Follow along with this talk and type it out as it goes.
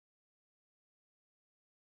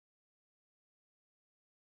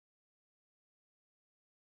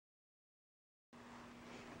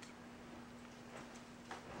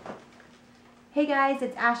Hey guys,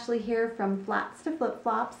 it's Ashley here from Flats to Flip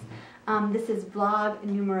Flops. This is vlog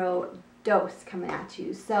numero dos coming at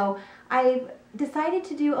you. So I've decided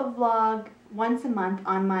to do a vlog once a month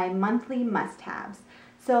on my monthly must-haves.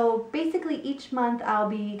 So basically each month I'll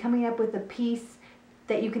be coming up with a piece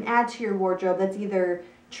that you can add to your wardrobe that's either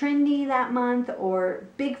trendy that month or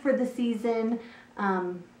big for the season,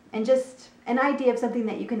 and just an idea of something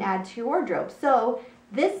that you can add to your wardrobe. So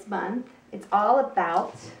this month it's all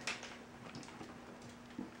about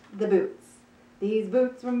the boots. These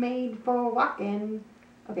boots were made for walking.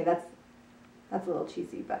 Okay, that's a little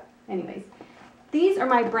cheesy, but anyways. These are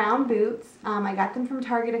my brown boots. I got them from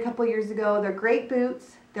Target a couple years ago. They're great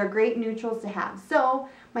boots. They're great neutrals to have. So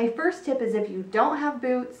my first tip is if you don't have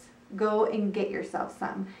boots, go and get yourself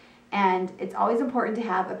some. And it's always important to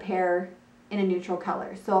have a pair in a neutral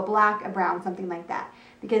color. So a black, a brown, something like that.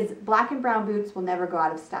 Because black and brown boots will never go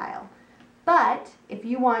out of style. But if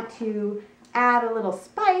you want to add a little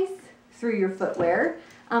spice through your footwear,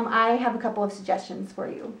 I have a couple of suggestions for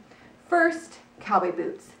you. First, cowboy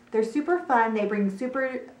boots. They're super fun. They bring a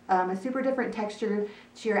super different texture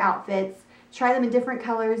to your outfits. Try them in different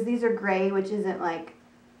colors. These are gray, which isn't like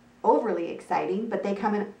overly exciting, but they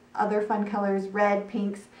come in other fun colors, red,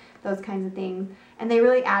 pinks, those kinds of things, and they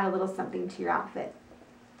really add a little something to your outfit.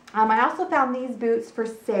 I also found these boots for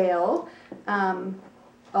sale.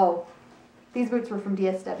 These boots were from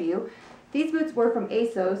DSW. These boots were from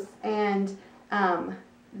ASOS, and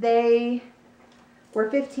they were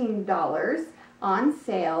 $15 on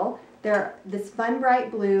sale. They're this fun bright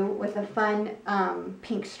blue with a fun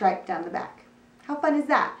pink stripe down the back. How fun is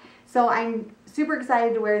that? So I'm super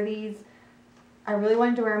excited to wear these. I really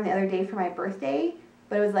wanted to wear them the other day for my birthday,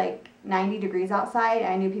 but it was like 90 degrees outside.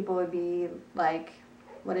 I knew people would be like,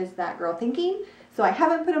 what is that girl thinking? So I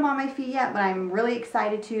haven't put them on my feet yet, but I'm really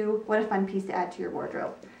excited to. What a fun piece to add to your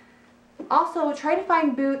wardrobe. Also, try to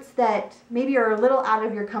find boots that maybe are a little out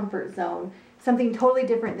of your comfort zone, something totally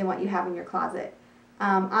different than what you have in your closet.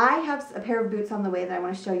 I have a pair of boots on the way that I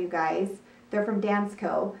want to show you guys. They're from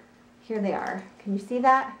Dansko. Here they are. Can you see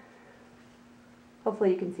that?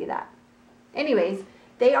 Hopefully you can see that. Anyways,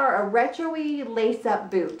 they are a retro-y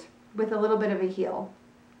lace-up boot with a little bit of a heel.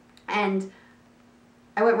 And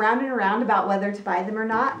I went round and around about whether to buy them or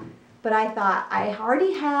not, but I thought I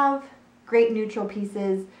already have great neutral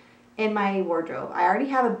pieces in my wardrobe. I already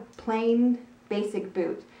have a plain basic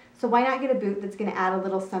boot. So why not get a boot that's going to add a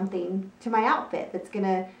little something to my outfit, that's going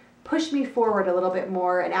to push me forward a little bit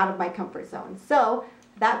more and out of my comfort zone. So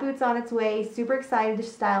that boot's on its way. Super excited to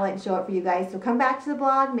style it and show it for you guys. So come back to the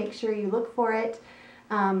blog, make sure you look for it.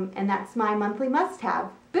 And that's my monthly must-have,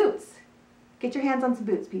 boots. Get your hands on some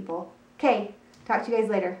boots, people. Okay, talk to you guys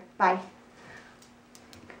later. Bye.